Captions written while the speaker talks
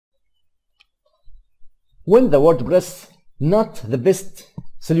when the WordPress not the best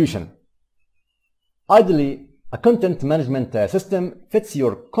solution. Ideally, a content management system fits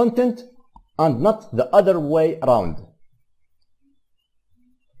your content and not the other way around.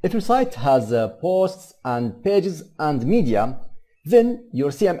 If your site has posts and pages and media, then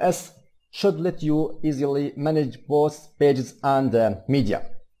your CMS should let you easily manage posts, pages, and media.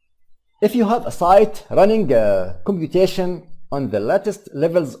 If you have a site running computation on the latest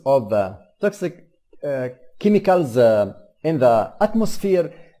levels of toxic chemicals in the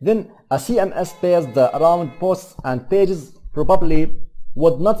atmosphere, then a CMS based around posts and pages probably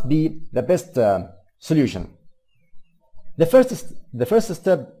would not be the best solution. The first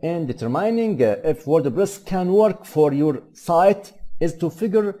step in determining if WordPress can work for your site is to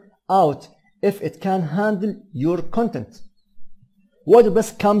figure out if it can handle your content.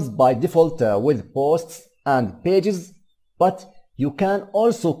 WordPress comes by default with posts and pages, but you can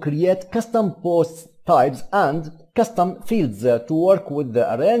also create custom post types and custom fields to work with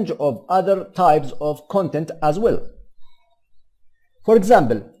a range of other types of content as well. For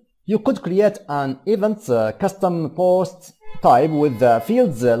example, you could create an event custom post type with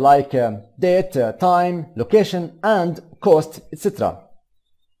fields like date, time, location, and cost, etc.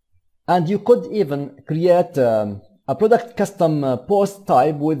 And you could even create a product custom post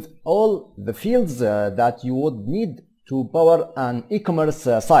type with all the fields that you would need to power an e-commerce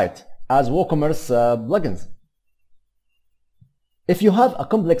site as WooCommerce plugins. If you have a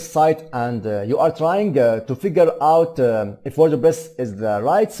complex site and you are trying to figure out if WordPress is the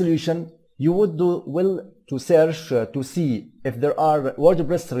right solution, you would do well to search to see if there are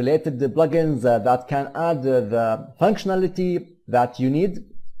WordPress related plugins that can add the functionality that you need.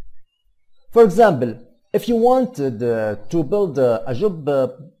 For example, if you wanted to build a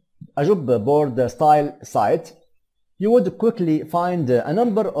job board style site, you would quickly find a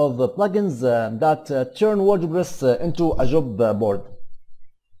number of plugins that turn WordPress into a job board.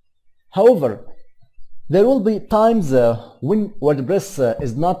 However, there will be times when WordPress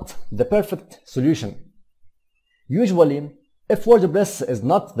is not the perfect solution. Usually, if WordPress is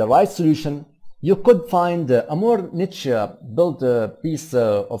not the right solution, you could find a more niche built piece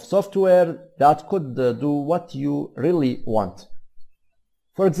of software that could do what you really want.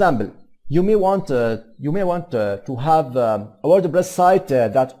 For example, you may want to have a WordPress site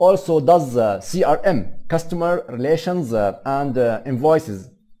that also does CRM, customer relations, and invoices.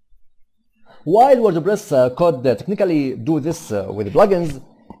 While WordPress could technically do this with plugins,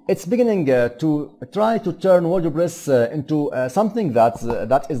 it's beginning to try to turn WordPress into something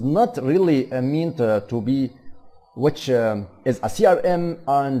that is not really meant to be, which is a CRM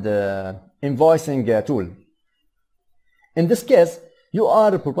and invoicing tool. In this case, you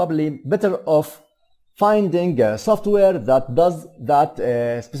are probably better off finding software that does that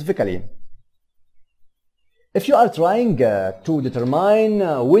specifically. If you are trying to determine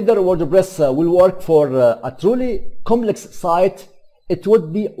whether WordPress will work for a truly complex site, it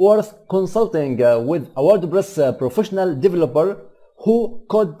would be worth consulting with a WordPress professional developer who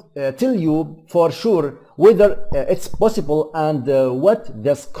could tell you for sure whether it's possible and what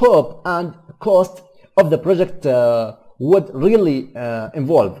the scope and cost of the project would really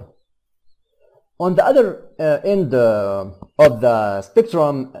involve. On the other end of the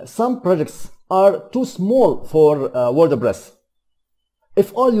spectrum, some projects are too small for WordPress.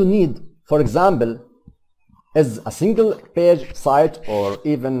 If all you need, for example, is a single page site or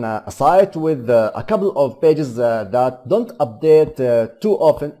even a site with a couple of pages that don't update too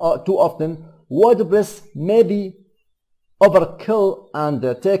often, WordPress may be overkill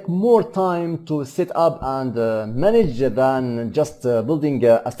and take more time to set up and manage than just building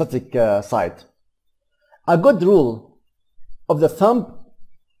a static site. A good rule of the thumb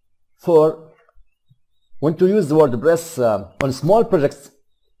for when to use WordPress on small projects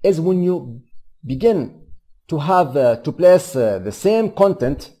is when you begin to have to place the same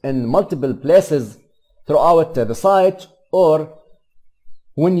content in multiple places throughout the site, or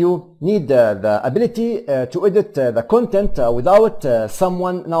when you need the ability to edit the content without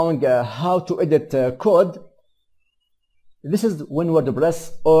someone knowing how to edit code. This is when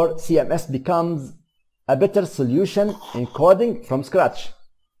WordPress or CMS becomes a better solution in coding from scratch.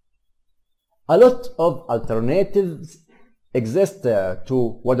 A lot of alternatives exist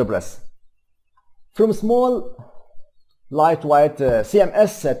to WordPress. From small, lightweight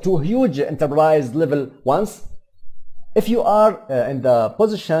CMS to huge enterprise level ones. If you are in the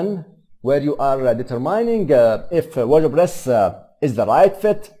position where you are determining if WordPress is the right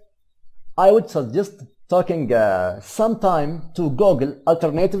fit, I would suggest taking some time to Google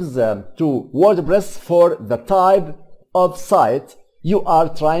alternatives to WordPress for the type of site you are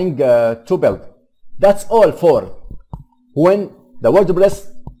trying to build. That's all for when the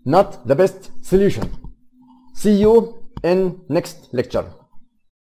WordPress not the best solution. See you in next lecture.